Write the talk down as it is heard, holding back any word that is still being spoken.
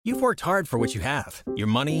You've worked hard for what you have. Your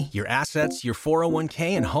money, your assets, your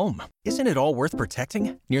 401k, and home. Isn't it all worth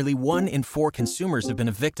protecting? Nearly 1 in 4 consumers have been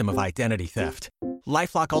a victim of identity theft.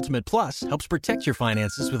 LifeLock Ultimate Plus helps protect your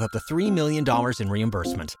finances with up to $3 million in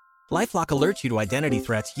reimbursement. LifeLock alerts you to identity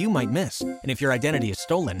threats you might miss. And if your identity is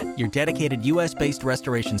stolen, your dedicated U.S.-based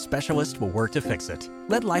restoration specialist will work to fix it.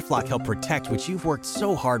 Let LifeLock help protect what you've worked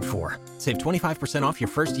so hard for. Save 25% off your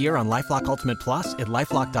first year on LifeLock Ultimate Plus at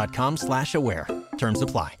LifeLock.com/aware. Terms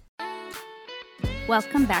apply.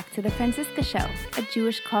 Welcome back to the Franciska Show, a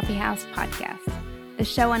Jewish coffeehouse podcast. The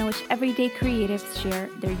show on which everyday creatives share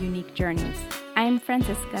their unique journeys. I am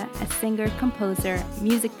Franciska, a singer, composer,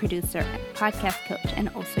 music producer, and podcast coach, and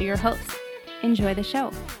also your host. Enjoy the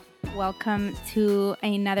show. Welcome to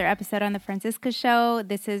another episode on the Franciska Show.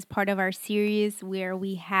 This is part of our series where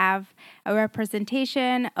we have a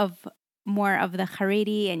representation of more of the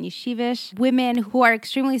Haredi and Yeshivish women who are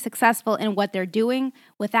extremely successful in what they're doing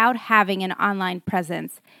without having an online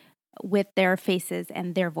presence with their faces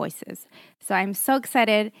and their voices. So I'm so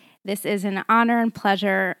excited. This is an honor and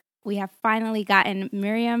pleasure. We have finally gotten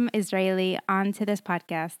Miriam Israeli onto this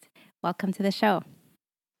podcast. Welcome to the show.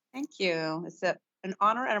 Thank you. It's an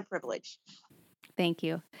honor and a privilege. Thank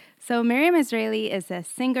you. So Miriam Israeli is a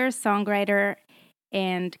singer, songwriter,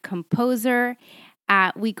 and composer.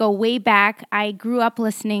 We go way back. I grew up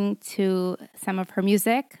listening to some of her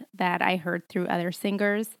music that I heard through other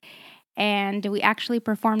singers. And we actually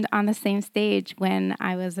performed on the same stage when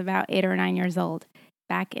I was about 8 or 9 years old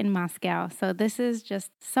back in Moscow. So this is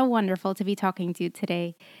just so wonderful to be talking to you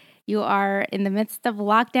today. You are in the midst of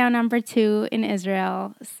lockdown number 2 in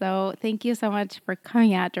Israel. So thank you so much for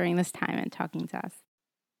coming out during this time and talking to us.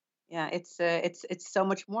 Yeah, it's so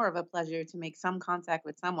much more of a pleasure to make some contact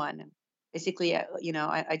with someone. And basically,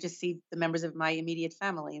 I just see the members of my immediate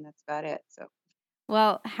family, and that's about it. So.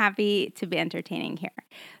 Well, happy to be entertaining here.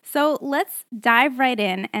 So let's dive right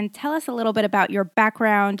in and tell us a little bit about your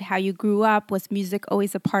background, how you grew up. Was music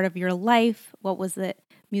always a part of your life? What was the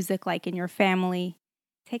music like in your family?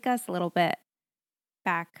 Take us a little bit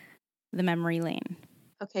back the memory lane.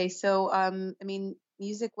 Okay, so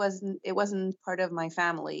music wasn't part of my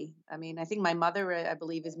family. I mean, I think my mother, I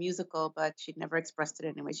believe, is musical, but she'd never expressed it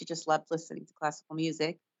anyway. She just loved listening to classical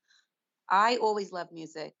music. I always loved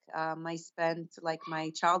music. I spent like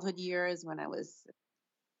my childhood years when I was,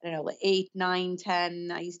 like 8, 9,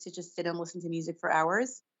 10. I used to just sit and listen to music for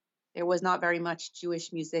hours. There was not very much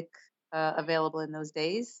Jewish music available in those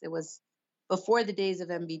days. It was before the days of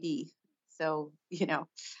MBD. So, we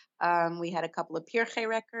had a couple of Pirchei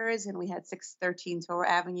records and we had 613 Torah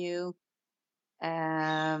Avenue.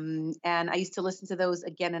 And I used to listen to those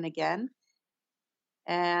again and again.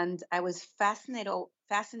 And I was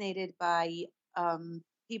fascinated by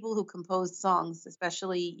people who composed songs,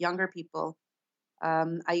 especially younger people. At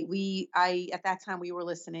that time we were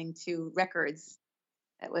listening to records.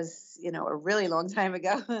 It was, a really long time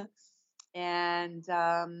ago. And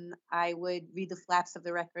I would read the flaps of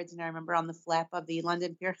the records. And I remember on the flap of the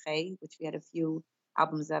London Pirchei, which we had a few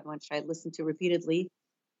albums of, which I listened to repeatedly,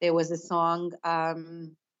 there was a song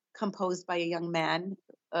composed by a young man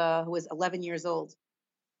who was 11 years old.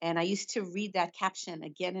 And I used to read that caption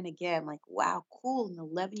again and again, like, wow, cool, an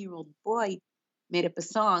 11-year-old boy made up a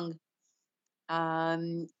song.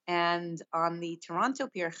 And on the Toronto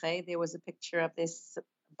Pirchei, there was a picture of this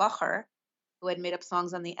Machar who had made up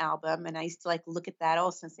songs on the album. And I used to look at that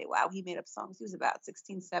also and say, wow, he made up songs. He was about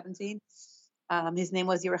 16, 17. His name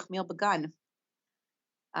was Yerachmiel Begun.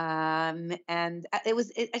 And I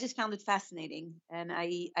just found it fascinating. And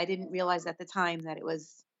I didn't realize at the time that it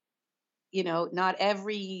was, not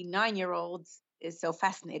every 9-year-old is so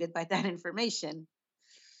fascinated by that information.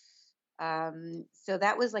 So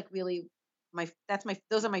that was really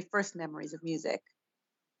those are my first memories of music.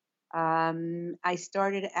 I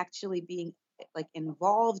started actually being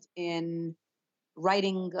involved in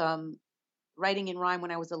writing in rhyme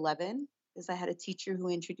when I was 11, because I had a teacher who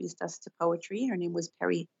introduced us to poetry. Her name was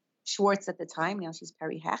Perry Schwartz at the time. Now she's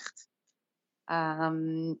Perry Hecht.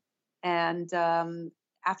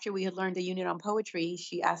 After we had learned a unit on poetry,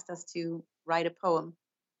 she asked us to write a poem.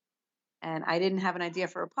 And I didn't have an idea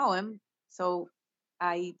for a poem, so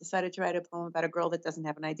I decided to write a poem about a girl that doesn't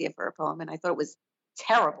have an idea for a poem. And I thought it was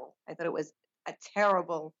terrible. I thought it was a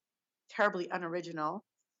terribly unoriginal.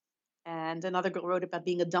 And another girl wrote about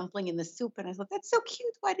being a dumpling in the soup. And I thought, that's so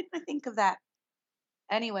cute. Why didn't I think of that?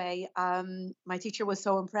 Anyway, my teacher was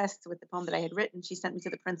so impressed with the poem that I had written, she sent me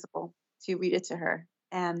to the principal to read it to her.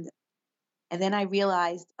 And then I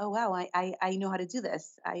realized, oh, wow, I know how to do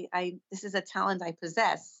this. This is a talent I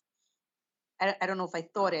possess. I don't know if I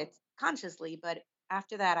thought it consciously, but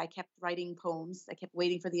after that, I kept writing poems. I kept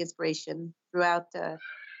waiting for the inspiration throughout the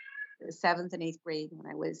 7th and 8th grade when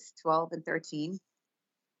I was 12 and 13.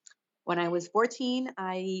 When I was 14,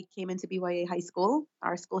 I came into BYA High School.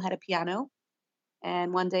 Our school had a piano.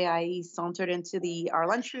 And one day I sauntered into our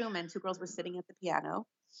lunchroom and 2 girls were sitting at the piano.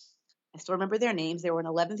 I still remember their names. They were in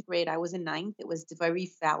 11th grade. I was in 9th. It was Dvari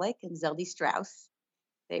Falik and Zeldy Strauss.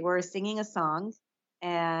 They were singing a song.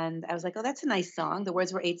 And I was like, oh, that's a nice song. The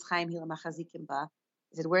words were Eitz Chaim Hila Machazikim Ba.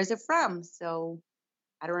 I said, where's it from? So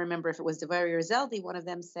I don't remember if it was Dvari or Zeldy. One of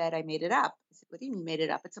them said, I made it up. I said, what do you mean you made it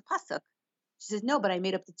up? It's a pasuk. She said, no, but I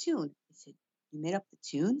made up the tune. I said, you made up the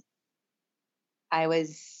tune? I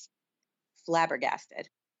was flabbergasted.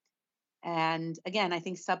 And again, I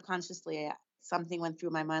think subconsciously something went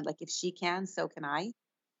through my mind, like if she can, so can I.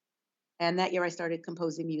 And that year I started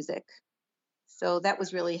composing music. So that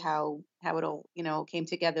was really how it all, came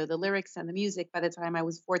together. The lyrics and the music. By the time I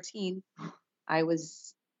was 14, I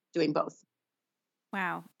was doing both.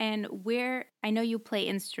 Wow. And I know you play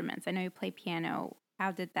instruments. I know you play piano.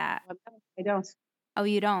 How did that? I don't. Oh,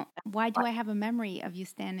 you don't? Why do I have a memory of you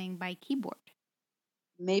standing by keyboard?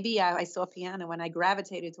 Maybe I saw piano when I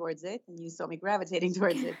gravitated towards it and you saw me gravitating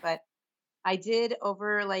towards it. But I did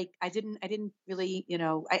I didn't really,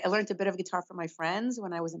 I learned a bit of guitar from my friends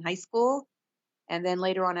when I was in high school. And then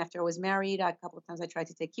later on, after I was married, a couple of times I tried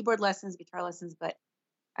to take keyboard lessons, guitar lessons, but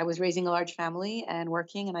I was raising a large family and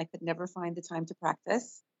working, and I could never find the time to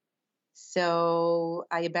practice. So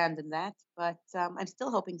I abandoned that. But I'm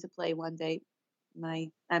still hoping to play one day.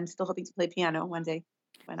 I'm still hoping to play piano one day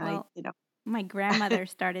when My grandmother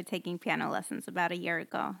started taking piano lessons about a year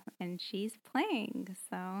ago, and she's playing.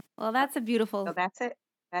 So, well, that's a beautiful. So that's it.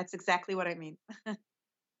 That's exactly what I mean.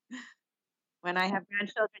 When I have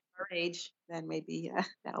grandchildren your age, then maybe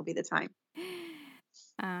that'll be the time.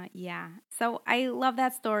 Yeah. So I love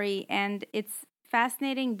that story, and it's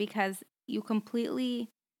fascinating because you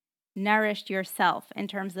completely nourished yourself in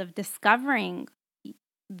terms of discovering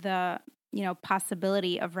the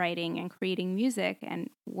possibility of writing and creating music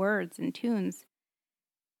and words and tunes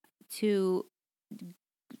to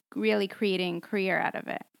really creating a career out of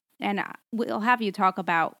it. And we'll have you talk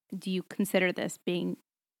about, do you consider this being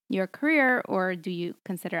your career, or do you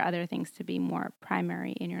consider other things to be more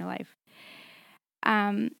primary in your life?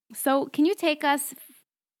 So can you take us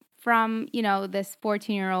from, this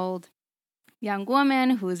 14-year-old young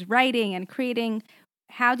woman who's writing and creating?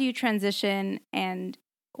 How do you transition, and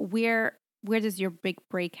where does your big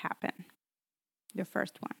break happen? Your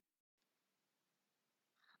first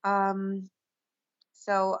one.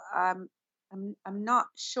 So I'm not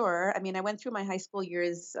sure. I mean, I went through my high school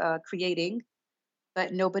years creating,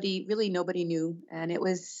 but nobody knew, and it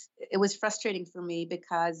was frustrating for me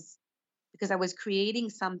because I was creating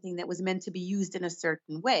something that was meant to be used in a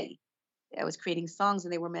certain way. I was creating songs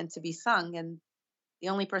and they were meant to be sung, and the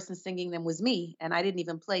only person singing them was me, and I didn't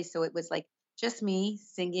even play. So it was like just me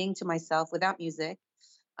singing to myself without music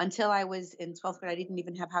until I was in 12th grade. I didn't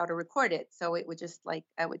even have how to record it. So it would just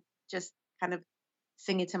I would just kind of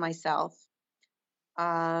sing it to myself.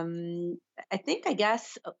 I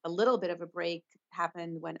guess a little bit of a break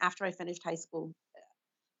happened when after I finished high school.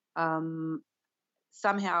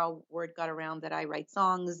 Somehow word got around that I write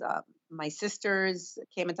songs. My sisters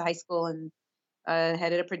came into high school and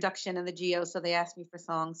headed a production in the Geo, so they asked me for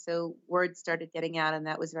songs. So word started getting out, and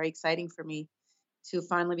that was very exciting for me to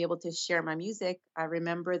finally be able to share my music. I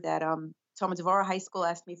remember that Talmud Devorah High School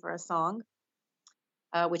asked me for a song,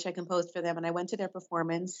 which I composed for them, and I went to their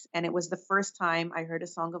performance, and it was the first time I heard a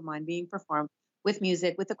song of mine being performed with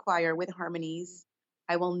music, with a choir, with harmonies.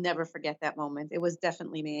 I will never forget that moment. It was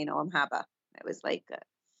definitely Ein Od Milvado. It was like,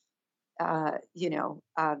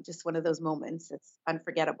 just one of those moments. It's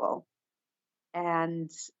unforgettable.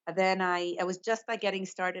 And then I was just like getting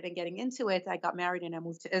started and getting into it. I got married and I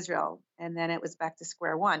moved to Israel. And then it was back to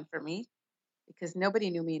square one for me because nobody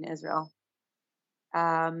knew me in Israel.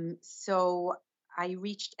 So I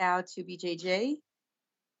reached out to BJJ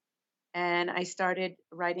and I started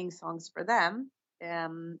writing songs for them.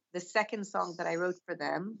 The second song that I wrote for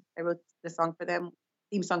them, I wrote the song for them,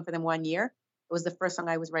 theme song for them 1 year. It was the first song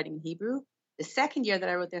I was writing in Hebrew. The second year that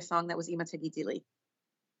I wrote their song, that was Ima Tagidili.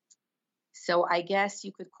 So I guess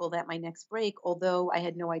you could call that my next break, although I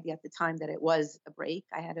had no idea at the time that it was a break.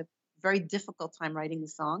 I had a very difficult time writing the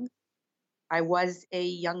song. I was a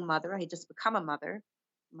young mother. I had just become a mother.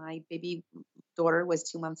 My baby daughter was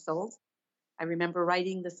 2 months old. I remember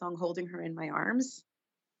writing the song, holding her in my arms.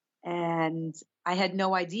 And I had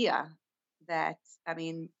no idea that,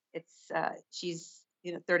 she's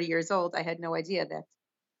 30 years old. I had no idea that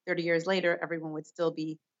 30 years later, everyone would still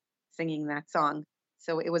be singing that song.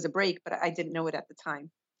 So it was a break, but I didn't know it at the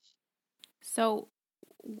time. So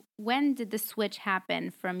when did the switch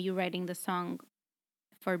happen from you writing the song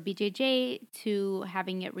for BJJ to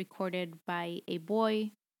having it recorded by a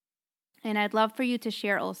boy? And I'd love for you to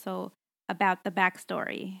share also about the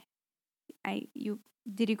backstory.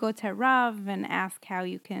 Did you go to Rav and ask how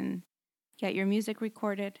you can get your music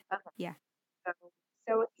recorded? Okay. Yeah.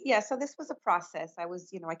 So this was a process. I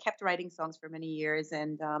kept writing songs for many years,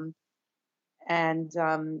 and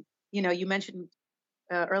you mentioned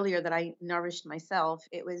earlier that I nourished myself.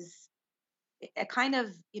 It was a kind of,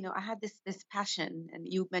 I had this passion, and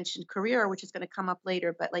you mentioned career, which is going to come up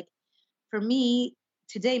later. But like for me,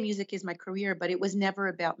 today music is my career, but it was never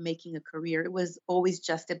about making a career. It was always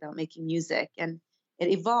just about making music, and it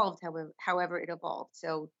evolved, however it evolved.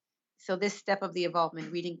 So this step of the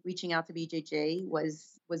evolvement, reaching out to BJJ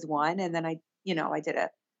was one, and then I did an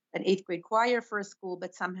 8th grade choir for a school,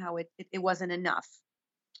 but somehow it wasn't enough.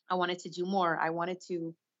 I wanted to do more. I wanted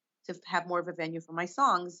to have more of a venue for my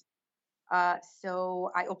songs. So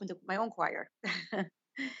I opened up my own choir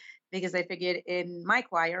because I figured in my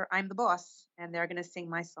choir, I'm the boss and they're going to sing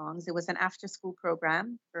my songs. It was an after school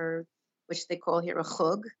program for which they call here a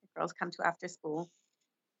chug. Girls come to after school.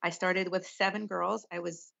 I started with 7 girls. I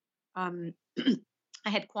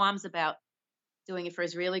had qualms about doing it for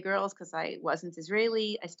Israeli girls because I wasn't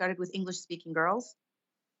Israeli. I started with English speaking girls.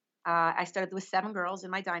 I started with 7 girls in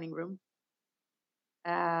my dining room.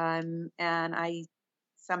 And I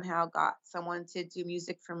somehow got someone to do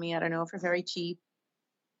music for me. I don't know, for very cheap.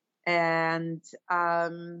 And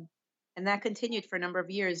that continued for a number of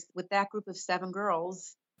years with that group of 7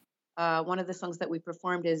 girls. One of the songs that we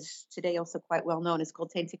performed is today also quite well known. It's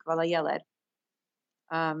called Ein Od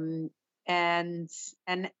Milvado. And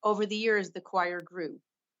over the years, the choir grew,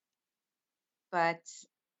 but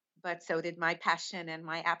so did my passion and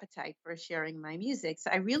my appetite for sharing my music. So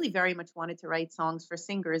I really very much wanted to write songs for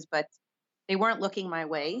singers, but they weren't looking my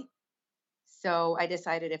way. So I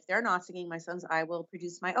decided if they're not singing my songs, I will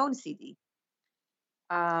produce my own CD.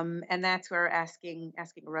 And that's where asking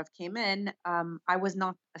Rav came in. I was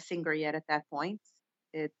not a singer yet at that point.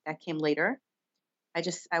 That came later.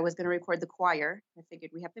 I was going to record the choir. I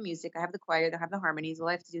figured we have the music, I have the choir, they have the harmonies. All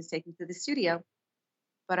I have to do is take them to the studio.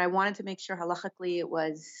 But I wanted to make sure halachically it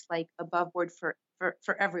was like above board for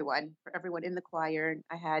everyone in the choir.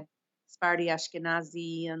 I had Sephardi,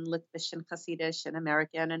 Ashkenazi, and Litvish, and Hasidish, and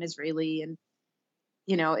American, and Israeli, and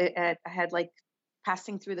I had like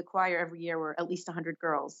passing through the choir every year were at least 100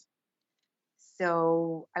 girls.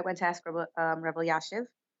 So I went to ask Rebbe Yashiv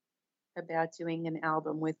about doing an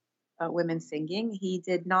album with women singing. He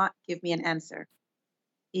did not give me an answer.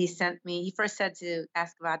 He first said to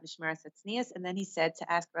ask Vad Mishmeres Atznias, and then he said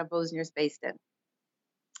to ask Rav Wozner's Beis-Din.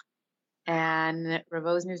 And Rav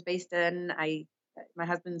Wozner's Beis-Din, my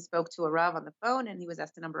husband spoke to a Rav on the phone, and he was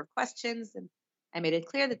asked a number of questions, and I made it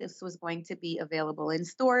clear that this was going to be available in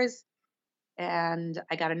stores. And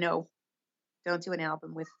I got a no. Don't do an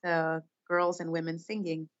album with girls and women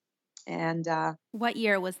singing. And what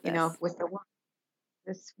year was this?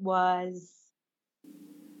 This was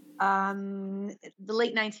the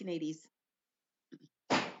late 1980s.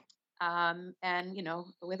 And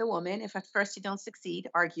with a woman, if at first you don't succeed,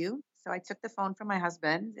 argue. So I took the phone from my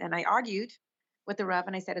husband and I argued with the Rav,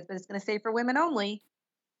 and I said, it's going to say for women only.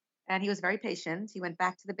 And he was very patient. He went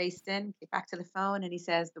back to the Beis-Din, came back to the phone, and he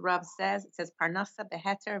says, the Rav says, it says parnasa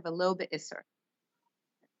beheter velo be'isser.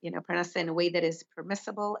 Parnasa in a way that is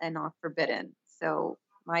permissible and not forbidden. So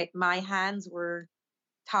my hands were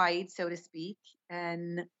tied, so to speak.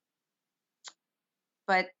 But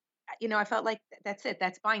I felt like that's it.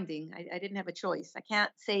 That's binding. I didn't have a choice. I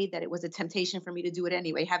can't say that it was a temptation for me to do it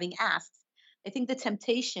anyway, having asked. I think the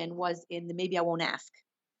temptation was in the maybe I won't ask.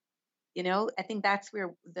 I think that's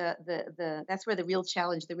where that's where the real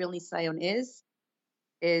challenge, the real nisayon is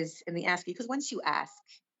in the asking. Because once you ask,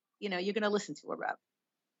 you're going to listen to a Rav.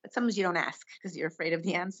 But sometimes you don't ask because you're afraid of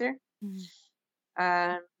the answer.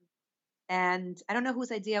 Mm-hmm. And I don't know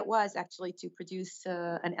whose idea it was actually to produce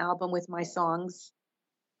an album with my songs,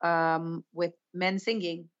 with men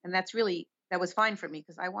singing. And that was fine for me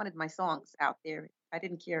because I wanted my songs out there. I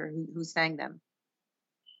didn't care who sang them.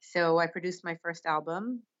 So I produced my first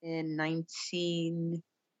album in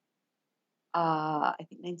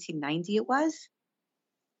 1990 it was.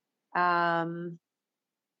 And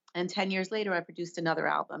 10 years later, I produced another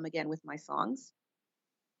album again with my songs.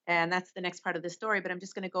 And that's the next part of the story. But I'm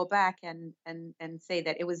just going to go back and say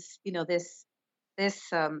that it was,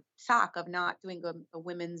 this shock of not doing a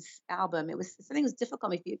women's album. It was something that was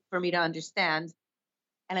difficult for me to understand.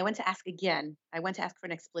 And I went to ask again. I went to ask for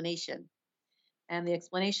an explanation. And the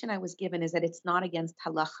explanation I was given is that it's not against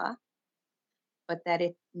halacha, but that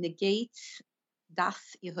it negates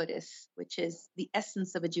das Yehudis, which is the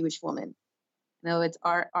essence of a Jewish woman. In other words,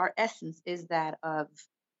 our essence is that of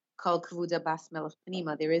Kol Kvuda Bas Melech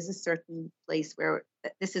Panima. There is a certain place where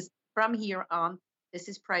this is from here on, this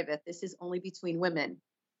is private, this is only between women,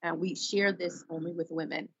 and we share this only with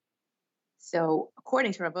women. So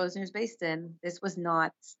according to Rav Osner's Beis Din, this was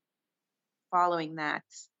not following that,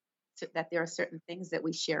 that there are certain things that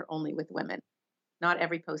we share only with women. Not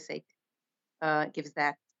every posek gives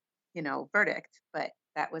that, verdict, but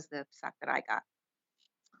that was the psak that I got.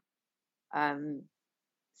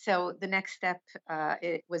 So the next step,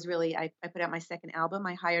 it was really, I put out my second album.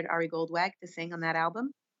 I hired Ari Goldwag to sing on that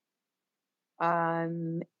album.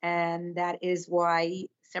 And that is why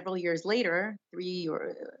several years later, 4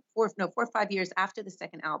 or 5 years after the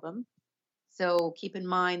second album. So keep in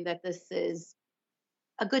mind that this is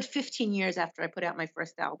a good 15 years after I put out my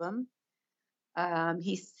first album.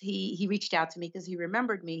 He reached out to me because he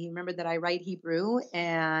remembered me. He remembered that I write Hebrew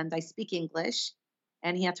and I speak English,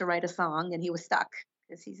 and he had to write a song, and he was stuck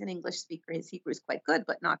because he's an English speaker. His Hebrew is quite good,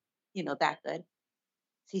 but not, that good.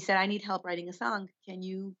 So he said, I need help writing a song. Can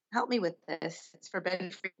you help me with this? It's for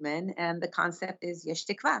Benny Friedman, and the concept is Yesh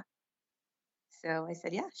Tikva. So I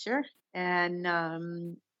said, yeah, sure. And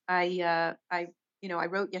I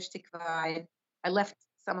wrote Yesh Tikva. I left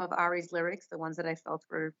some of Ari's lyrics, the ones that I felt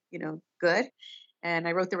were, good, and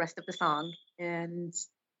I wrote the rest of the song, and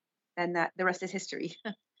that the rest is history.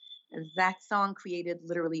 That song created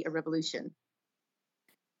literally a revolution.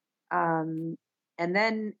 And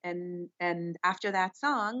then after that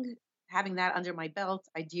song, having that under my belt,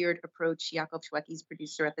 I dared approach Yaakov Shwekey's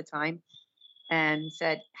producer at the time and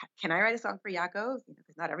said, can I write a song for Yaakov?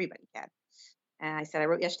 Because not everybody can. And I said, I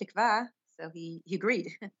wrote Yesh Tikva. So he agreed.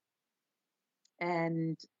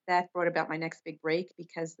 And that brought about my next big break,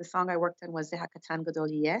 because the song I worked on was the Hakatan Gadol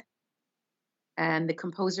Yeh, and the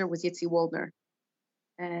composer was Yitzi Waldner.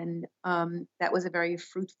 And that was a very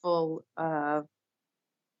fruitful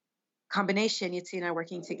combination, Yitzi and I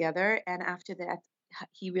working together. And after that,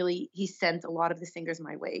 he sent a lot of the singers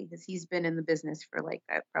my way, because he's been in the business for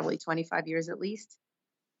probably 25 years at least.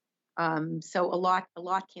 So a lot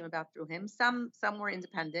came about through him. Some were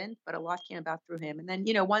independent, but a lot came about through him. And then,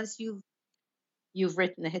 once you've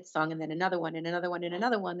written a hit song, and then another one and another one and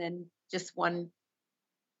another one, then just one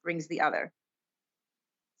brings the other.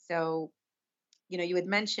 So, you had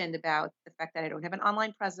mentioned about the fact that I don't have an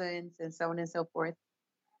online presence and so on and so forth.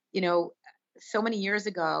 So many years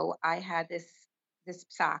ago, I had this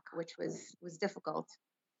psak, which was difficult.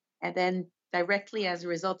 And then directly as a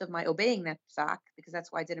result of my obeying that psak, because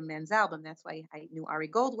that's why I did a men's album, that's why I knew Ari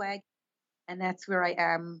Goldwag, and that's where I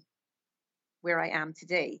am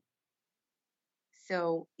today.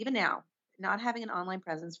 So even now, not having an online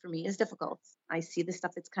presence for me is difficult. I see the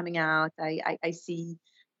stuff that's coming out. I see,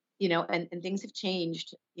 and things have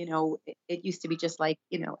changed. It used to be just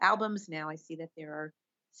albums. Now I see that there are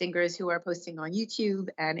singers who are posting on YouTube,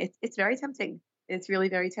 and it's very tempting. It's really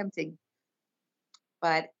very tempting.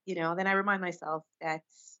 But, then I remind myself that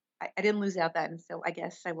I didn't lose out then, so I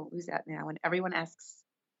guess I won't lose out now. And everyone asks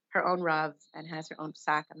her own Rav and has her own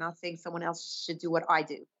psak. I'm not saying someone else should do what I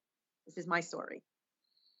do. This is my story.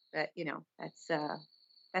 But,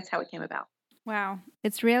 that's how it came about. Wow.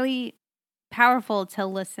 It's really powerful to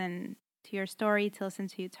listen to your story, to listen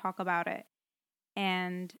to you talk about it.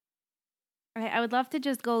 And I would love to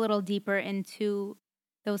just go a little deeper into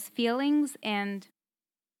those feelings and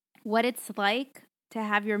what it's like to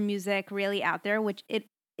have your music really out there, which it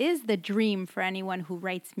is the dream for anyone who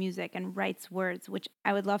writes music and writes words, which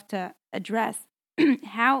I would love to address.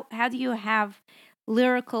 How do you have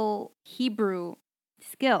lyrical Hebrew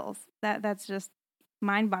skills? That's just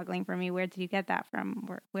mind-boggling for me. Where did you get that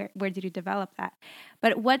from? Where did you develop that?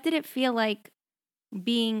 But what did it feel like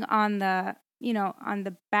being on the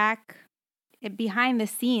back, behind the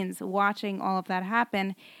scenes, watching all of that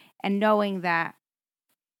happen and knowing that,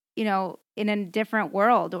 in a different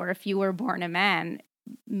world, or if you were born a man,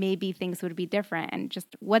 maybe things would be different. And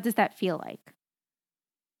just what does that feel like?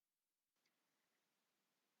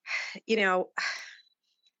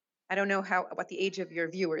 I don't know what the age of your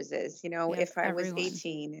viewers is. If I was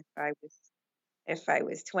 18, if I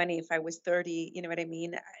was 20, if I was 30, you know what I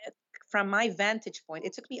mean? From my vantage point,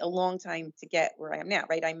 it took me a long time to get where I am now,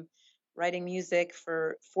 right? I'm writing music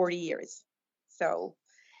for 40 years. So,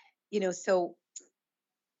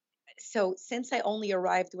 so since I only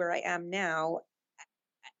arrived where I am now,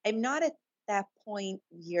 I'm not at that point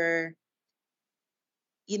where,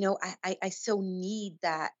 I so need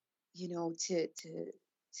that,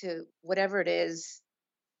 to whatever it is.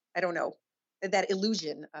 I don't know. that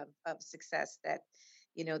illusion of success that,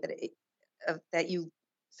 that you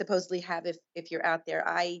supposedly have if you're out there.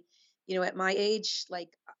 At my age, like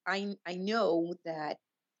I know that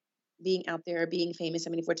being out there, being famous, I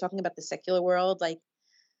mean, if we're talking about the secular world, like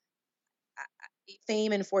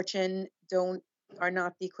fame and fortune are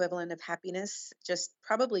not the equivalent of happiness,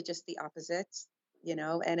 probably just the opposite,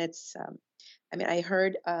 and it's, I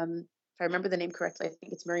heard, if I remember the name correctly, I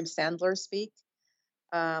think it's Miriam Sandler speak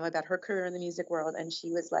about her career in the music world. And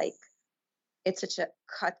she was like, it's such a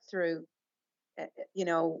cut through,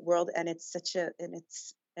 world. And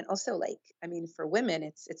and also like, I mean, for women,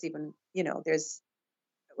 it's even, there's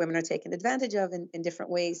women are taken advantage of in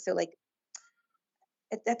different ways. So like,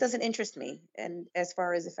 that doesn't interest me. And as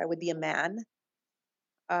far as if I would be a man,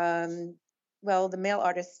 well, the male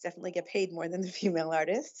artists definitely get paid more than the female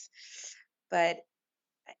artists, but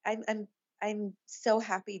I'm so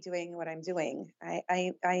happy doing what I'm doing.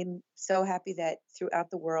 I'm so happy that throughout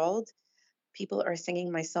the world, people are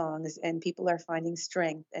singing my songs, and people are finding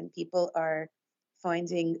strength, and people are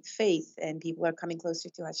finding faith, and people are coming closer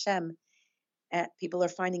to Hashem, and people are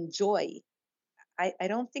finding joy. I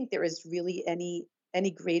don't think there is really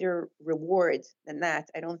any greater reward than that.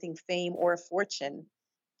 I don't think fame or fortune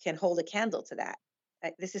can hold a candle to that.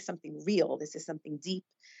 This is something real. This is something deep.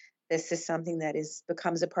 This is something that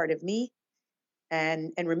becomes a part of me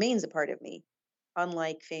and remains a part of me.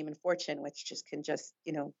 Unlike fame and fortune, which can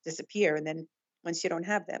disappear. And then once you don't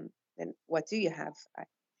have them, then what do you have? I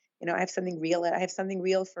have something real. I have something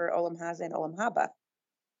real for Olam Haza and Olam Haba.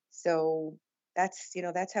 So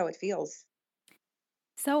that's how it feels.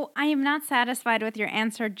 So I am not satisfied with your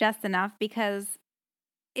answer just enough, because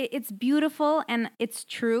it's beautiful and it's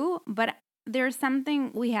true, but there's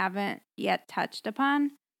something we haven't yet touched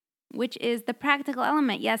upon, which is the practical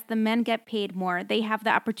element. Yes, the men get paid more. They have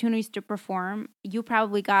the opportunities to perform. You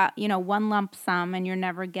probably got, one lump sum, and you're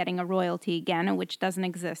never getting a royalty again, which doesn't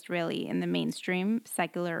exist really in the mainstream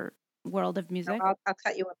secular world of music. I'll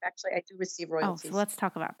cut you up. Actually, I do receive royalties. Oh, so let's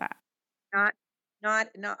talk about that. Not.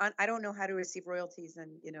 I don't know how to receive royalties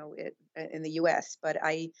in in the U.S., but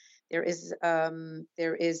there is I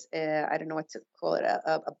don't know what to call it,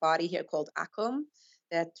 a body here called ACOM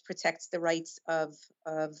that protects the rights of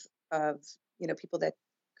people that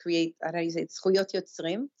create, how do you say, zchuyot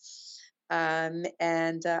yotzrim,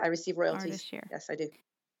 and I receive royalties. Artist share. Yes, I do.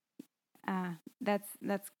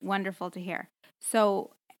 That's wonderful to hear.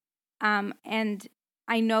 So, and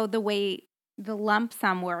I know the way the lump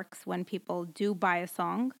sum works when people do buy a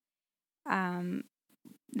song,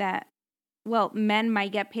 that, well, men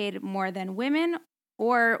might get paid more than women,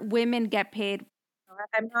 or women get paid.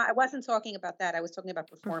 I wasn't talking about that. I was talking about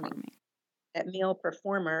performing. That male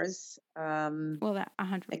performers that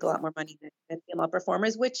 100% make a lot more money than female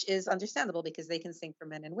performers, which is understandable because they can sing for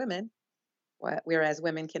men and women, whereas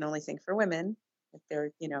women can only sing for women if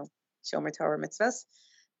they're shomer Torah mitzvahs.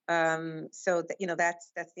 So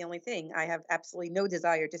that's the only thing. I have absolutely no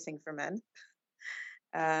desire to sing for men.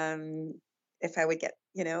 If I would get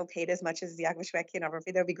paid as much as Yaakov Shwekey and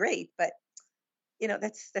that would be great. But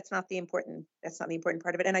that's not the important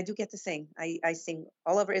part of it. And I do get to sing. I sing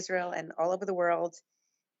all over Israel and all over the world,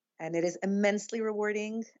 and it is immensely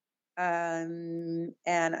rewarding. And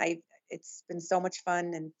it's been so much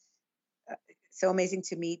fun and so amazing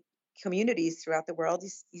to meet communities throughout the world.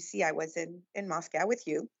 You see, I was in Moscow with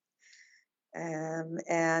you.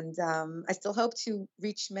 And I still hope to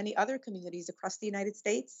reach many other communities across the United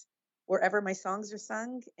States, wherever my songs are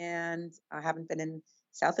sung. And I haven't been in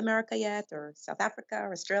South America yet, or South Africa,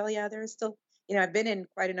 or Australia. There's still, I've been in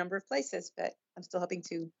quite a number of places, but I'm still hoping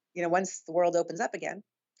to, once the world opens up again,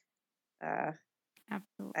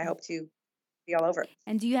 absolutely, I hope to be all over.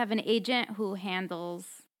 And do you have an agent who handles,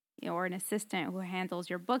 or an assistant who handles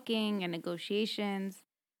your booking and negotiations,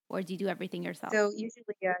 or do you do everything yourself? So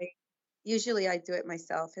usually I do it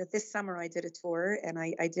myself. This summer I did a tour, and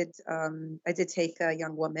I did take a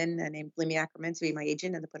young woman named Blimi Ackerman to be my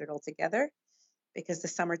agent and to put it all together, because the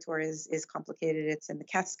summer tour is complicated. It's in the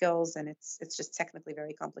Catskills, and it's just technically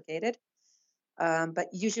very complicated. But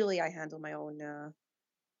usually I handle my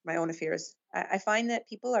own affairs. I find that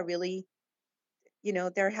people are really,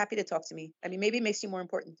 they're happy to talk to me. I mean, maybe it makes you more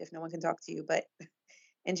important if no one can talk to you, but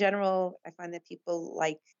in general, I find that people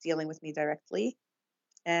like dealing with me directly,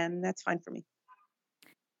 and that's fine for me.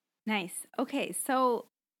 Nice. Okay, so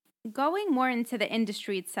going more into the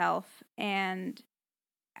industry itself, and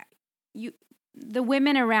the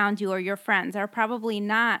women around you or your friends are probably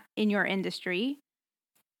not in your industry.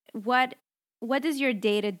 What does your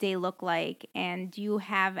day-to-day look like, and do you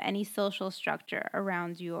have any social structure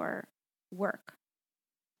around your work?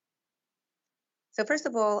 So first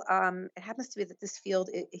of all, it happens to be that this field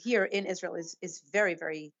here in Israel is very,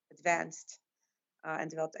 very advanced and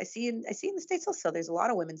developed. I see in the States also. There's a lot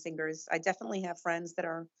of women singers. I definitely have friends that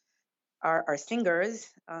are singers,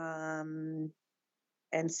 and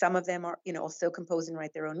some of them are, also compose and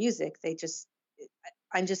write their own music.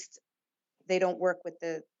 I'm just, they don't work with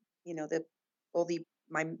the all the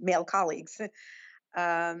my male colleagues.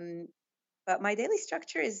 um, but my daily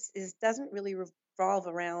structure is doesn't really revolve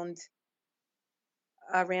around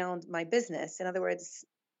my business. In other words,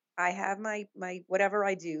 I have my whatever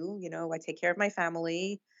I do. I take care of my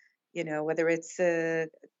family. Whether it's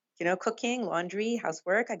cooking, laundry,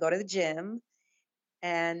 housework. I go to the gym,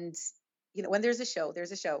 and when there's a show,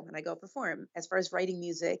 and I go perform. As far as writing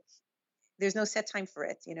music, there's no set time for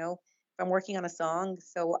it. If I'm working on a song,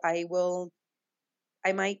 so I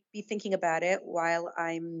might be thinking about it while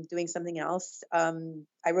I'm doing something else.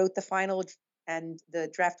 I wrote the final and the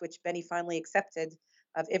draft, which Benny finally accepted,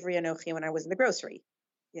 of Ivri Anochi when I was in the grocery.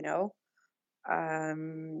 You know,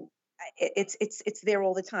 um, it's there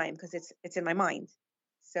all the time because it's in my mind.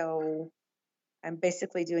 So I'm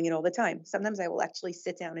basically doing it all the time. Sometimes I will actually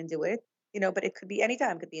sit down and do it. But it could be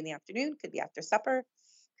anytime. Could be in the afternoon. Could be after supper.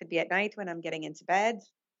 Could be at night when I'm getting into bed.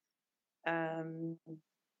 Um,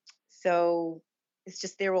 so it's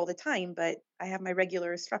just there all the time, but I have my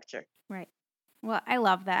regular structure. Right. Well, I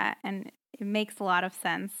love that. And it makes a lot of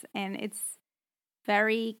sense. And it's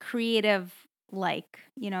very creative,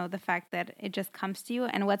 the fact that it just comes to you.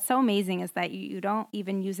 And what's so amazing is that you don't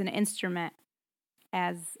even use an instrument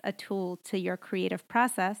as a tool to your creative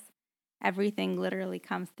process. Everything literally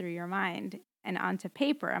comes through your mind and onto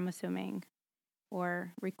paper, I'm assuming,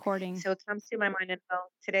 or recording. So it comes to my mind, and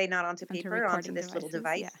today not onto paper, onto this little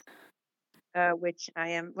device, which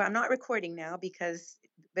well, I'm not recording now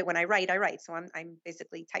but when I write. So I'm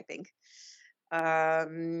basically typing. But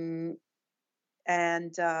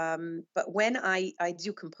when I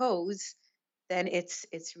do compose, then it's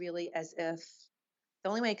really as if the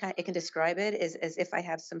only way I can describe it is as if I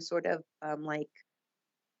have some sort of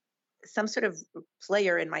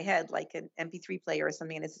player in my head, like an MP3 player or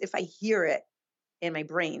something, and it's as if I hear it in my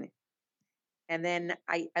brain, and then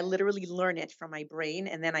I literally learn it from my brain,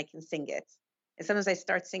 and then I can sing it. And sometimes I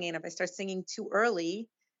start singing. If I start singing too early,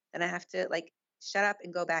 then I have to shut up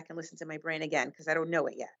and go back and listen to my brain again because I don't know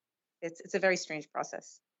it yet. It's a very strange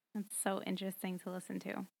process. That's so interesting to listen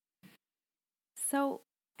to. So,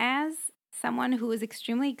 as someone who is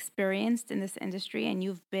extremely experienced in this industry, and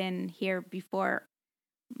you've been here before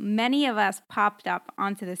many of us popped up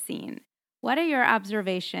onto the scene, what are your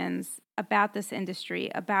observations about this industry,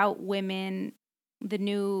 about women, the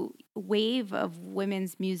new wave of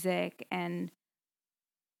women's music and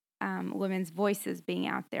women's voices being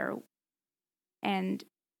out there? And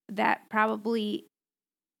that probably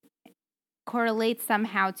correlates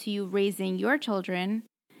somehow to you raising your children.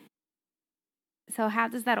 So how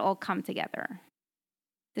does that all come together?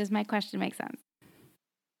 Does my question make sense?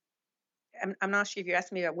 I'm not sure if you're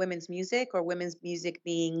asking me about women's music or women's music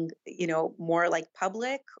being, more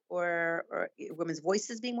public or women's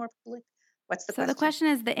voices being more public. What's the question? So the question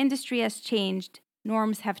is, the industry has changed,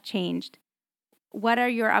 norms have changed. What are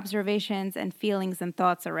your observations and feelings and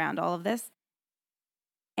thoughts around all of this?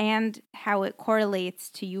 And how it correlates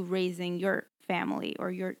to you raising your family,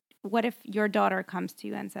 or what if your daughter comes to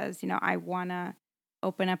you and says, I want to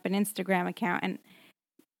open up an Instagram account, and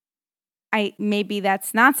maybe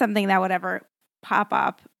that's not something that would ever pop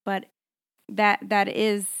up, but that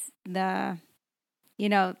is the,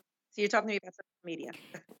 So you're talking to me about social media.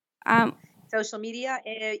 Social media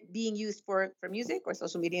being used for music, or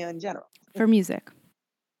social media in general? For music.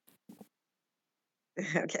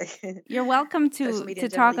 Okay. You're welcome to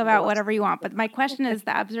talk about whatever you want, but my question is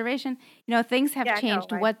the observation. Things have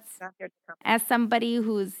changed. As somebody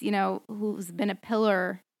who's been a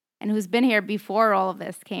pillar and who's been here before all of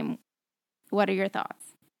this came, what are your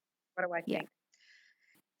thoughts? What do I think?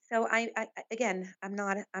 So again, I'm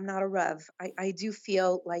not a Rev. I do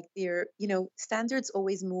feel like standards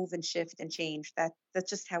always move and shift and change. That's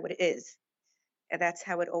just how it is. And that's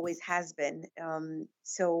how it always has been.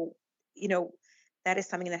 So that is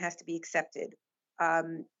something that has to be accepted.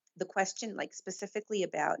 The question, specifically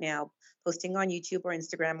about now posting on YouTube or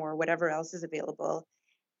Instagram or whatever else is available,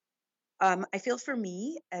 I feel for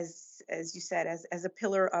me, as you said, as a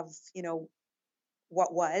pillar of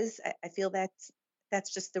what was, I feel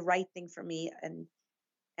that's just the right thing for me, and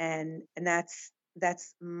that's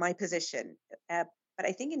my position. But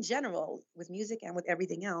I think in general, with music and with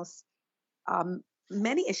everything else,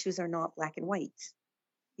 many issues are not black and white.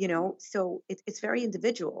 So it's very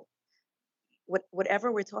individual.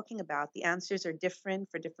 Whatever we're talking about, the answers are different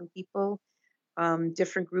for different people.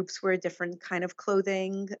 Different groups wear different kind of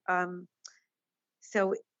clothing.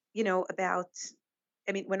 So, about,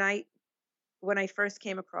 I mean, when I first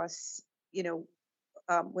came across, you know,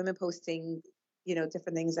 women posting,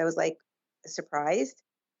 different things, I was like surprised.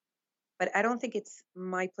 But I don't think it's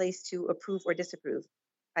my place to approve or disapprove.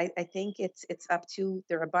 I think it's up to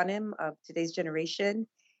the rabbanim of today's generation,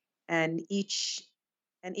 and each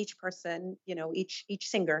person, each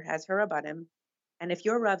singer has her rabbanim. And if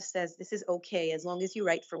your Rav says this is okay as long as you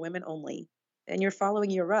write for women only, then you're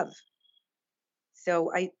following your Rav.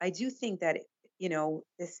 So I do think that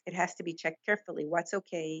this, it has to be checked carefully. What's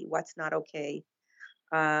okay, what's not okay,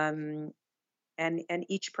 um, and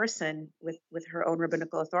each person with her own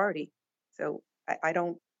rabbinical authority. So I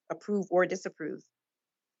don't approve or disapprove.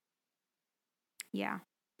 Yeah.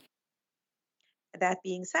 That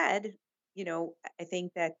being said, I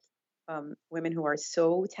think that women who are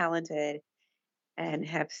so talented and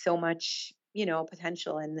have so much,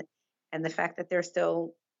 potential, and the fact that they're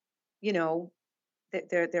still, you know,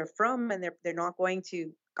 they're from, and they're not going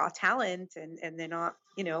to Got Talent, and they're not,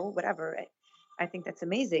 whatever. I think that's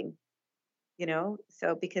amazing.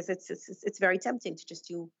 So because it's very tempting to just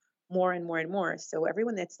do more and more and more. So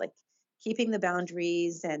everyone that's like keeping the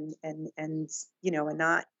boundaries, and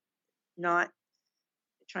not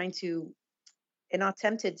trying to, and not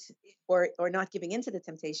tempted, or not giving into the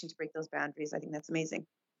temptation to break those boundaries, I think that's amazing.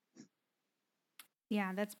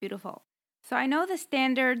 Yeah, that's beautiful. So I know the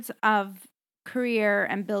standards of career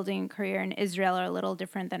and building a career in Israel are a little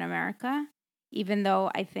different than America, even though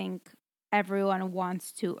I think everyone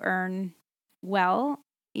wants to earn well,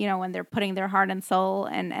 when they're putting their heart and soul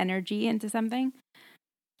and energy into something.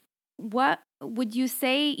 What would you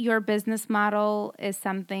say your business model is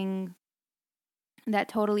something that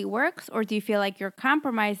totally works, or do you feel like you're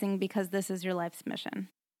compromising because this is your life's mission?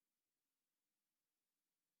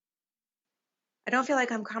 I don't feel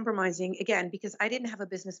like I'm compromising, again, because I didn't have a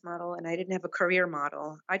business model and I didn't have a career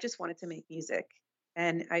model. I just wanted to make music,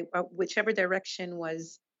 and whichever direction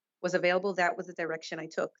was available, that was the direction I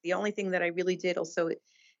took. The only thing that I really did also,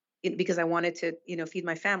 because I wanted to, feed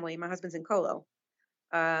my family. My husband's in Colo.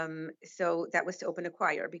 So that was to open a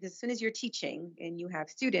choir, because as soon as you're teaching and you have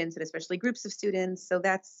students, and especially groups of students, so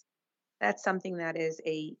that's something that is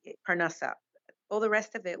a parnasa. All the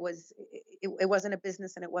rest of it wasn't a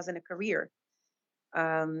business, and it wasn't a career.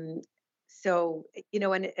 Um, so,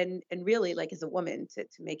 and really, like, as a woman, to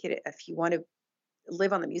make it, if you want to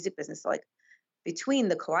live on the music business, like, between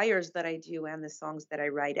the choirs that I do and the songs that I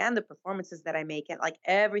write and the performances that I make, and like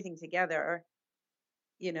everything together,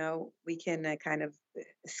 we can kind of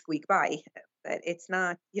squeak by. But it's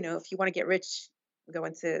not, if you want to get rich, go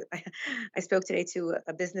into. I spoke today to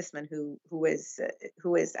a businessman who is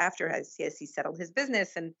after, he settled his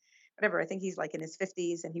business and whatever. I think he's like in his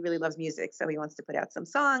 50s, and he really loves music, so he wants to put out some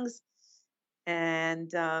songs.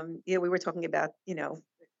 And we were talking about,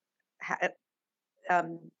 ha-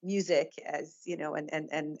 music, as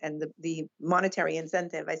and the monetary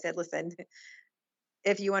incentive. I said, listen,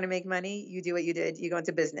 if you want to make money, you do what you did. You go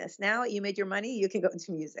into business. Now you made your money, you can go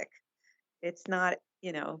into music. It's not,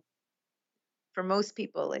 for most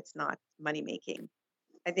people, it's not money making.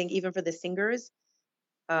 I think even for the singers,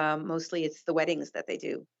 mostly it's the weddings that they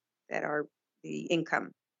do that are the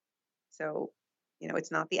income. So,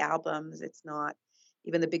 it's not the albums, it's not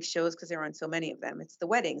even the big shows, because there aren't so many of them. It's the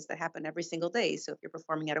weddings that happen every single day. So if you're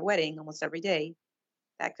performing at a wedding almost every day,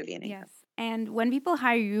 that could be an income. Yes. And when people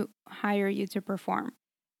hire you to perform,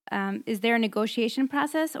 is there a negotiation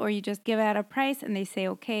process, or you just give out a price and they say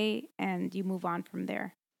okay and you move on from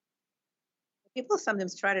there? People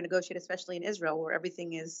sometimes try to negotiate, especially in Israel, where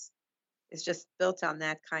everything is just built on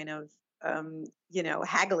that kind of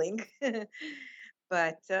haggling.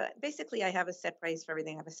 But basically, I have a set price for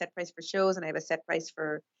everything. I have a set price for shows, and I have a set price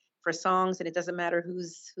for songs. And it doesn't matter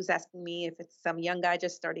who's asking me, if it's some young guy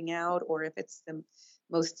just starting out, or if it's the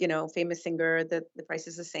most famous singer. The price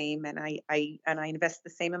is the same, and I invest the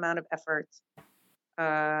same amount of effort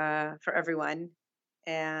for everyone.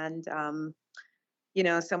 And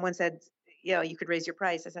someone said, you could raise your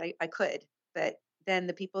price. I said, I could, but then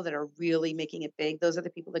the people that are really making it big, those are the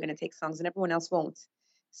people that are going to take songs, and everyone else won't.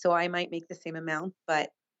 So I might make the same amount, but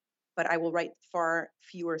I will write far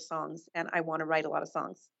fewer songs, and I want to write a lot of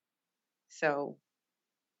songs. So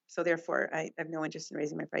therefore, I have no interest in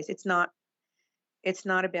raising my price. It's not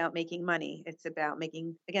about making money. It's about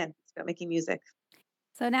making music.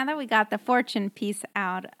 So now that we got the fortune piece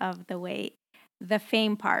out of the way, the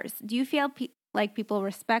fame parts, do you feel like people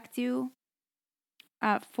respect you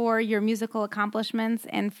for your musical accomplishments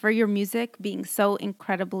and for your music being so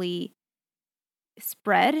incredibly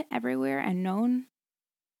spread everywhere and known?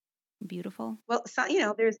 beautiful? Well, so,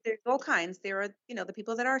 there's all kinds. There are, the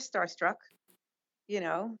people that are starstruck, you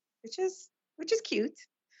know, which is cute.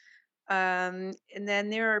 And then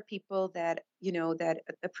there are people that, that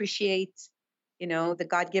appreciate, the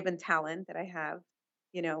God-given talent that I have,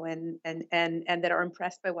 and that are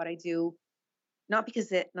impressed by what I do, not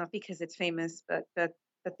because it's famous, but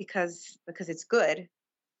because it's good,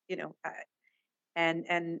 you know, I,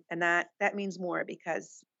 and that means more,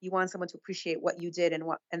 because you want someone to appreciate what you did, and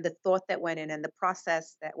the thought that went in, and the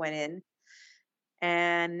process that went in.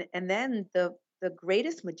 And then the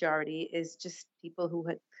greatest majority is just people who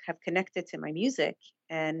have connected to my music,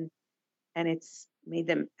 and it's made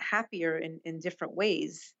them happier in different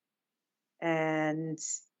ways. And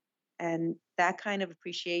and that kind of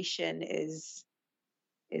appreciation is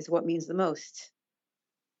what means the most.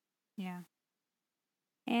 Yeah.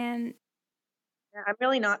 And Yeah, I'm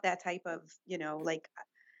really not that type of, like,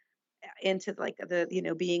 into like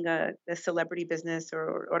the, being a celebrity business,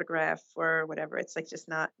 or autograph or whatever. It's like just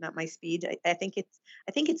not my speed. I think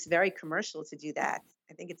it's very commercial to do that.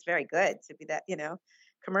 I think it's very good to be that,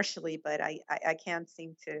 commercially, but I can't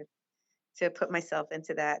seem to put myself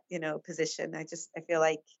into that, position. I feel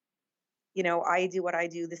like, I do what I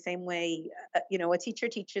do the same way, a teacher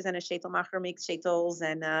teaches, and a shaitel macher makes shaitels,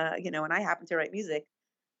 and and I happen to write music.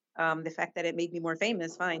 The fact that it made me more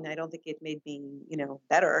famous, fine. I don't think it made me,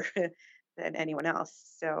 better than anyone else.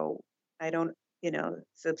 So I don't,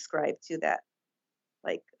 subscribe to that.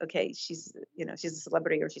 Like, okay, she's a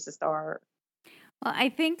celebrity, or she's a star. well, I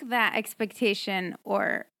think that expectation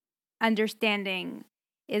or understanding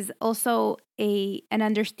is also an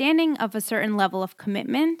understanding of a certain level of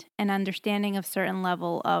commitment, an understanding of certain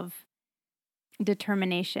level of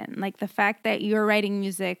determination. Like the fact that you're writing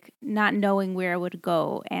music not knowing where it would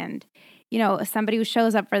go, and somebody who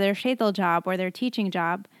shows up for their shaitel job or their teaching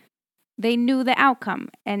job, they knew the outcome,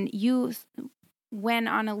 and you went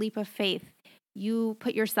on a leap of faith. You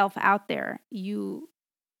put yourself out there. You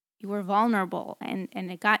were vulnerable, and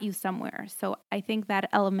it got you somewhere. So I think that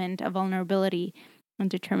element of vulnerability and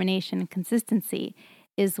determination and consistency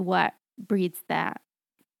is what breeds that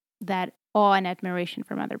awe and admiration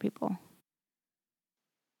from other people.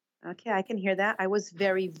 Okay, I can hear that. I was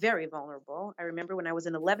very, very vulnerable. I remember when I was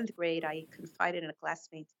in 11th grade, I confided in a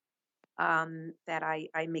classmate, that I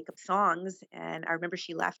make up songs, and I remember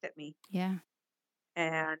she laughed at me. Yeah.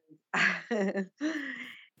 And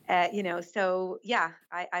so yeah,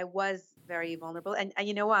 I was very vulnerable, and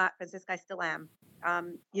you know what, Franciska, I still am.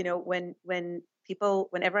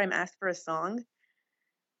 Whenever I'm asked for a song,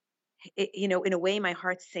 in a way my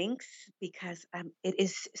heart sinks, because it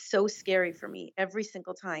is so scary for me every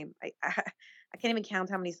single time. I can't even count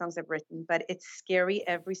how many songs I've written, but it's scary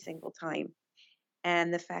every single time.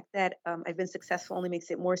 And the fact that I've been successful only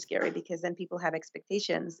makes it more scary, because then people have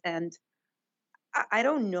expectations. And I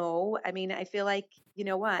don't know. I mean, I feel like, you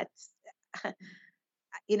know what?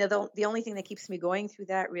 The only thing that keeps me going through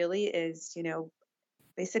that really is,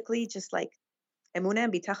 basically just like emuna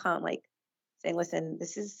and bitachon, like saying, listen,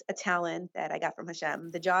 this is a talent that I got from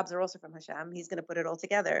Hashem. The jobs are also from Hashem. He's going to put it all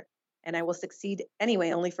together, and I will succeed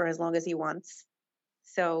anyway, only for as long as he wants.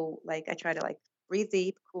 So, like, I try to, like, breathe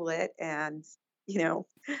deep, cool it, and,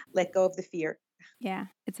 let go of the fear. Yeah,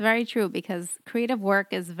 it's very true, because creative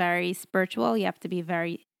work is very spiritual. You have to be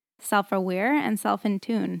very self-aware and self-in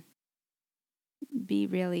tune. Be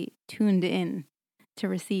really tuned in to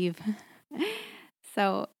receive.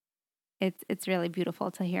 So it's really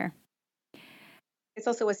beautiful to hear. It's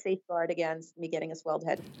also a safeguard against me getting a swelled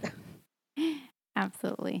head.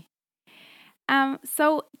 Absolutely.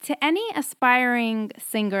 So to any aspiring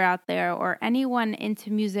singer out there, or anyone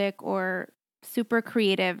into music or super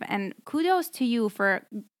creative, and kudos to you for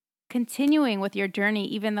continuing with your journey,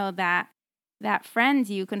 even though that friend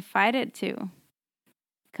you confided to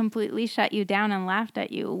completely shut you down and laughed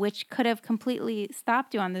at you, which could have completely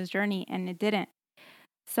stopped you on this journey, and it didn't.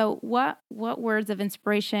 So what words of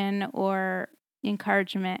inspiration or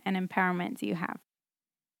encouragement and empowerment do you have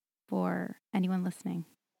for anyone listening?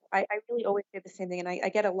 I really always say the same thing, and I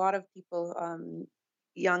get a lot of people,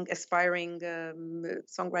 young aspiring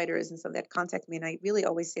songwriters and stuff, that contact me, and I really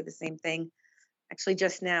always say the same thing. Actually,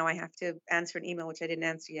 just now I have to answer an email which I didn't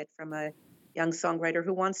answer yet, from a young songwriter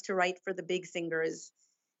who wants to write for the big singers,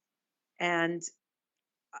 and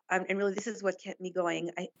and really this is what kept me going.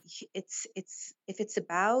 It's if it's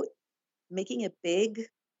about making it big,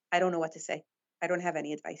 I don't know what to say. I don't have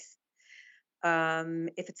any advice.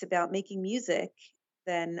 If it's about making music,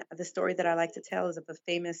 then the story that I like to tell is of a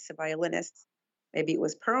famous violinist. Maybe it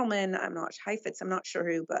was Perlman. I'm not Heifetz. I'm not sure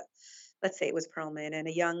who, but let's say it was Perlman, and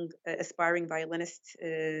a young aspiring violinist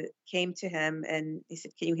came to him and he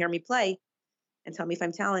said, "Can you hear me play and tell me if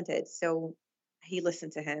I'm talented?" So he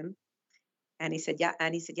listened to him and he said, "Yeah."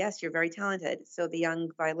 And he said, "Yes, you're very talented." So the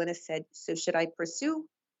young violinist said, "So should I pursue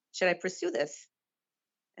this?"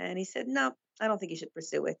 And he said, "No, I don't think you should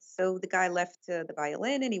pursue it." So the guy left the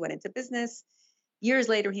violin and he went into business. Years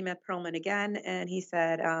later, he met Perlman again, and he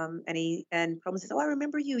said, and Perlman says, "Oh, I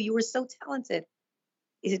remember you. You were so talented."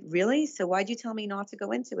 He said, "Really? So why'd you tell me not to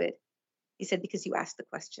go into it?" He said, "Because you asked the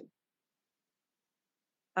question."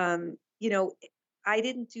 Um, you know, I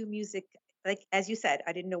didn't do music, like as you said,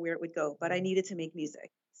 I didn't know where it would go, but I needed to make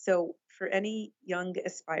music. So for any young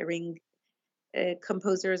aspiring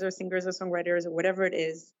composers or singers or songwriters or whatever it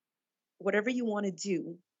is, whatever you want to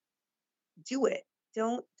do it.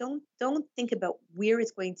 Don't think about where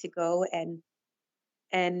it's going to go and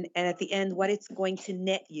at the end what it's going to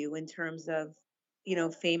net you in terms of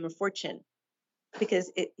fame or fortune.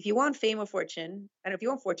 Because if you want fame or fortune, and if you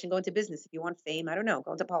want fortune, go into business. If you want fame, I don't know,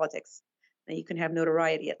 go into politics. Then you can have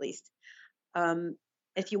notoriety at least. Um,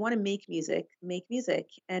 if you want to make music,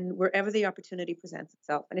 and wherever the opportunity presents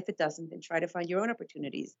itself. And if it doesn't, then try to find your own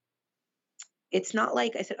opportunities. It's not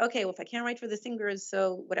like I said, okay, well, if I can't write for the singers,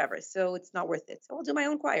 so whatever, so it's not worth it. So I'll do my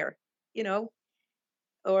own choir, you know,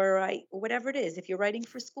 or whatever it is. If you're writing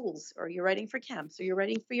for schools, or you're writing for camps, or you're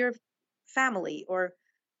writing for your family, or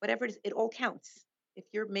whatever it is, it all counts. If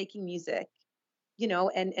you're making music,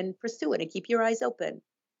 and pursue it and keep your eyes open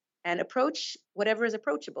and approach whatever is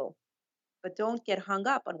approachable, but don't get hung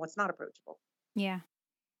up on what's not approachable. Yeah.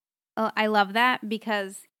 Oh, I love that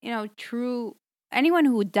because, true anyone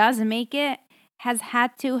who does make it has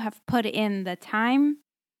had to have put in the time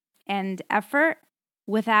and effort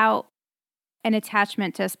without an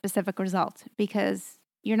attachment to a specific result, because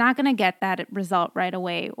you're not going to get that result right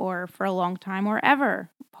away or for a long time or ever,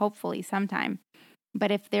 hopefully sometime. But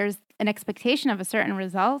if there's an expectation of a certain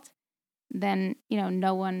result, then,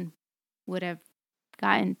 no one would have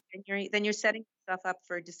gotten. And then you're setting yourself up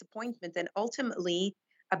for disappointment and ultimately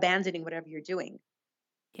abandoning whatever you're doing.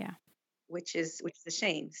 Yeah. Which is a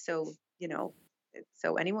shame. So,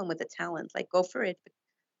 so anyone with a talent, like go for it.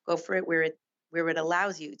 Go for it where it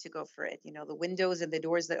allows you to go for it. The windows and the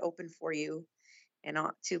doors that open for you, and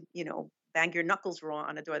not to, bang your knuckles raw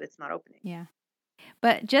on a door that's not opening. Yeah.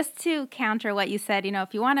 But just to counter what you said,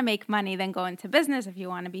 if you want to make money, then go into business. If you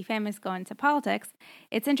want to be famous, go into politics.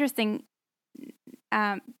 It's interesting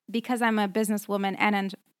because I'm a businesswoman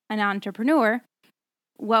and an entrepreneur.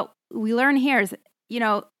 What we learn here is,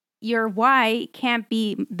 your why can't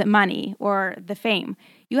be the money or the fame.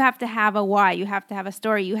 You have to have a why. You have to have a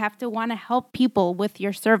story. You have to want to help people with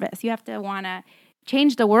your service. You have to want to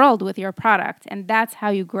change the world with your product. And that's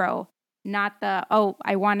how you grow. Not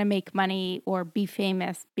I want to make money or be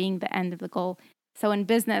famous being the end of the goal. So in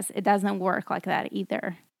business, it doesn't work like that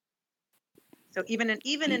either. So even in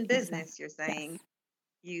business, Exactly. you're saying Yes.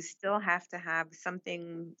 you still have to have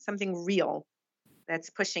something real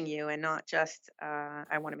that's pushing you, and not just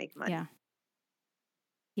I want to make money. Yeah.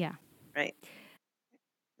 Yeah. Right.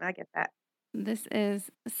 I get that. This is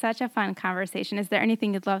such a fun conversation. Is there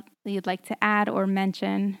anything you'd like to add or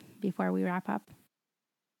mention before we wrap up?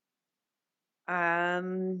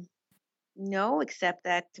 No, except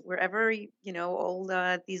that wherever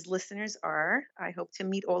all these listeners are, I hope to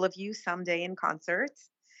meet all of you someday in concert.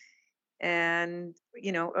 And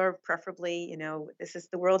or preferably,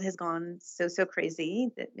 the world has gone so crazy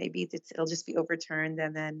that maybe it'll just be overturned,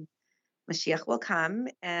 and then Mashiach will come.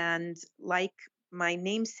 And like my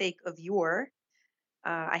namesake of yore,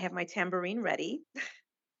 I have my tambourine ready.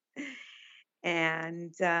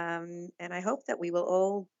 And I hope that we will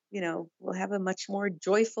all, we'll have a much more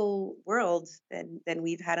joyful world than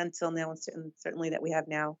we've had until now, and certainly that we have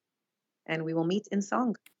now. And we will meet in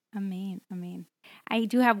song. Amen. Amen. I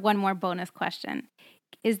do have one more bonus question.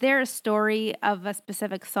 Is there a story of a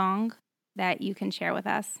specific song that you can share with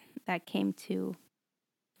us that came to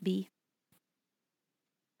be?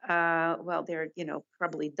 Well, there are,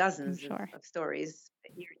 probably dozens I'm sure. of stories.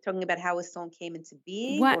 You're talking about how a song came into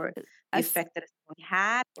being, What or the effect that a song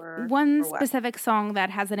had, or one what? specific song that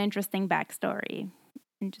has an interesting backstory,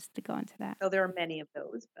 and just to go into that. So there are many of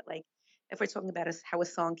those, but like if we're talking about how a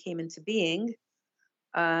song came into being,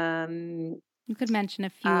 um, You could mention a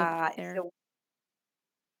few of their. so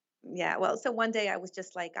yeah, well, so one day I was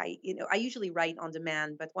just like, I usually write on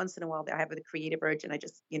demand, but once in a while I have the creative urge and I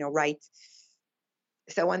just, write.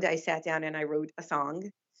 So one day I sat down and I wrote a song.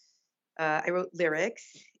 I wrote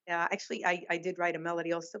lyrics. Actually, I did write a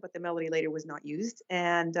melody also, but the melody later was not used.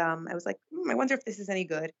 And I was like, I wonder if this is any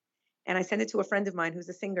good. And I sent it to a friend of mine who's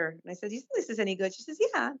a singer. And I said, "Do you think this is any good?" She says,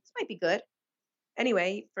 "Yeah, this might be good."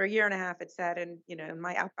 Anyway, for a year and a half, it sat in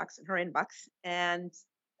my outbox, in her inbox. And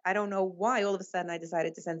I don't know why all of a sudden I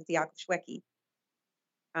decided to send it to Yaakov Shwekey.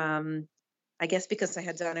 I guess because I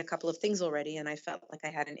had done a couple of things already and I felt like I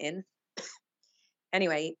had an in.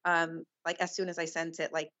 Anyway, like as soon as I sent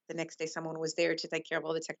it, like the next day, someone was there to take care of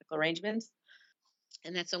all the technical arrangements.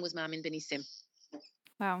 And that song was Maamin Benisim.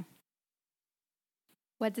 Wow.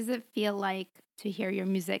 What does it feel like to hear your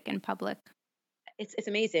music in public? It's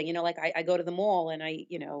amazing. Like I go to the mall and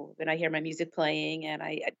when I hear my music playing, and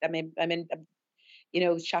I'm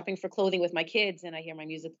in shopping for clothing with my kids and I hear my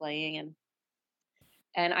music playing,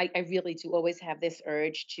 and I really do always have this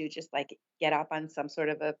urge to just like get up on some sort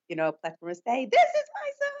of a platform and say, "This is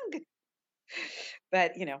my song."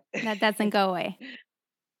 But That doesn't go away.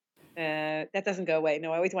 That doesn't go away.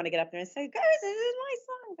 No, I always want to get up there and say, "Guys, this is my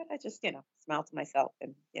song," but I just smile to myself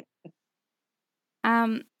and.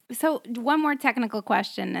 So one more technical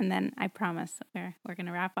question, and then I promise we're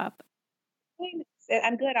gonna wrap up.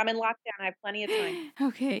 I'm good. I'm in lockdown. I have plenty of time.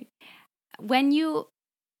 Okay. When you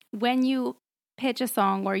pitch a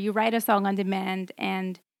song or you write a song on demand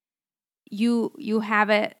and you have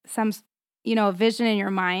a vision in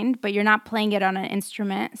your mind, but you're not playing it on an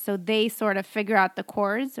instrument, so they sort of figure out the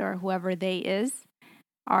chords, or whoever they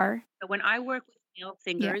are. So when I work with male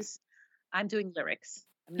singers, I'm doing lyrics.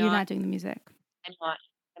 You're not doing the music. I'm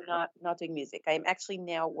not doing music. I'm actually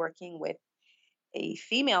now working with a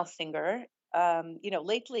female singer.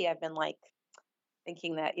 Lately I've been like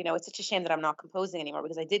thinking that, it's such a shame that I'm not composing anymore,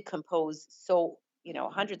 because I did compose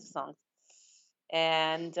hundreds of songs.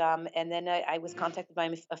 And then I was contacted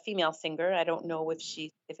by a female singer. I don't know if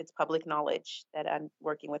it's public knowledge that I'm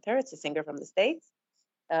working with her. It's a singer from the States.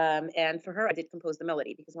 And for her, I did compose the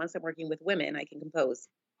melody, because once I'm working with women, I can compose.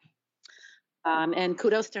 And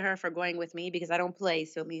kudos to her for going with me, because I don't play.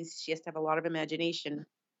 So it means she has to have a lot of imagination.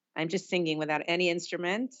 I'm just singing without any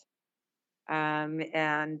instrument. But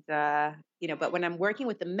when I'm working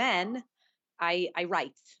with the men, I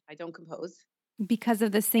write. I don't compose. Because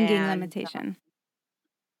of the singing limitation.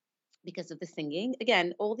 Because of the singing.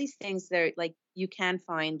 Again, all these things, they're like, you can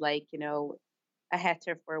find like, a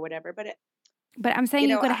heter or whatever. But I'm saying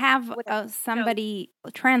you could have somebody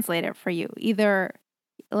translate it for you. Either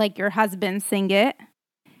like your husband sing it.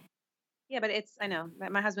 Yeah, but I know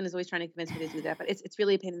my husband is always trying to convince me to do that, but it's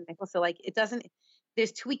really a pain in the neck. Also, like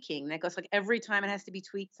there's tweaking that goes, like every time it has to be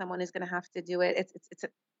tweaked, someone is going to have to do it.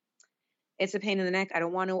 It's a pain in the neck. I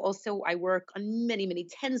don't want to. Also, I work on many, many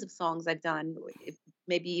tens of songs I've done,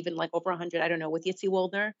 maybe even like over 100. I don't know, with Yitzi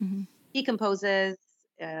Waldner. Mm-hmm. He composes.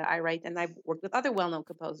 I write, and I've worked with other well-known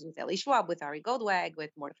composers, with Eli Schwab, with Ari Goldwag,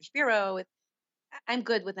 with Mordechai Shapiro. I'm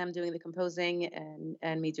good with them doing the composing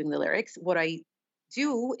and me doing the lyrics. What I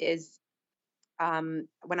do is, when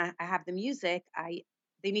I have the music,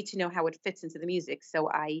 they need to know how it fits into the music. So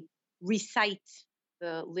I recite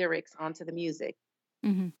the lyrics onto the music.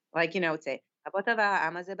 Mm-hmm. Like, it's a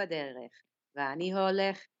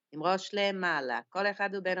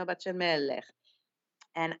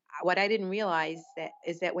and what I didn't realize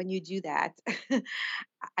is that when you do that,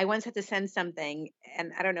 I once had to send something,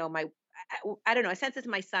 and I don't know, I sent it to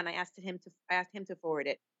my son. I asked him to forward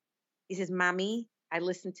it. He says, "Mommy," I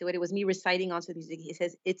listened to it. It was me reciting onto the music. He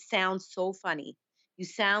says, "It sounds so funny. You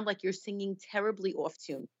sound like you're singing terribly off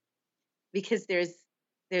tune, because there's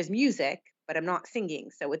music, but I'm not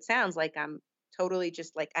singing. So it sounds like I'm totally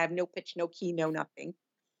just like, I have no pitch, no key, no nothing."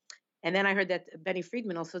 And then I heard that Benny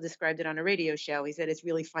Friedman also described it on a radio show. He said it's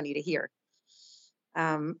really funny to hear.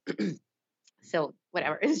 So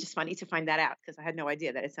whatever, it was just funny to find that out, because I had no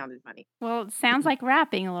idea that it sounded funny. Well, it sounds like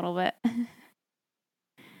rapping a little bit.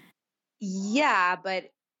 Yeah, but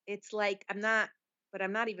it's like I'm not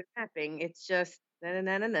even rapping. It's just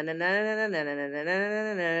it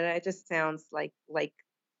just sounds like I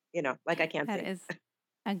can't sing. That is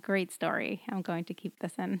a great story. I'm going to keep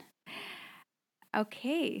this in.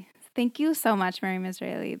 Okay. Thank you so much, Miriam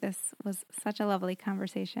Israeli. This was such a lovely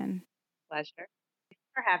conversation. Pleasure. Thanks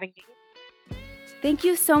for having me. Thank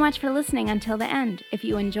you so much for listening until the end. If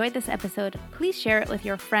you enjoyed this episode, please share it with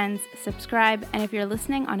your friends, subscribe, and if you're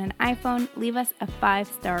listening on an iPhone, leave us a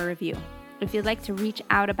 5-star review. If you'd like to reach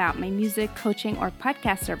out about my music, coaching, or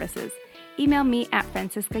podcast services, email me at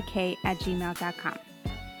franciskakay@gmail.com.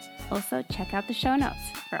 Also, check out the show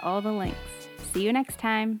notes for all the links. See you next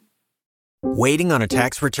time. Waiting on a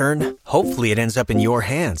tax return? Hopefully it ends up in your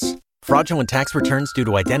hands. Fraudulent tax returns due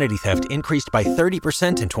to identity theft increased by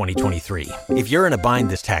 30% in 2023. If you're in a bind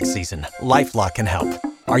this tax season, LifeLock can help.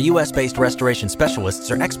 Our U.S.-based restoration specialists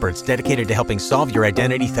are experts dedicated to helping solve your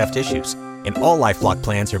identity theft issues. And all LifeLock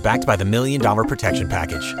plans are backed by the $1 Million Protection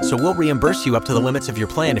Package. So we'll reimburse you up to the limits of your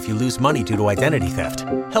plan if you lose money due to identity theft.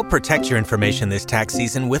 Help protect your information this tax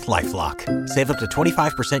season with LifeLock. Save up to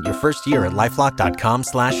 25% your first year at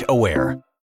LifeLock.com/aware.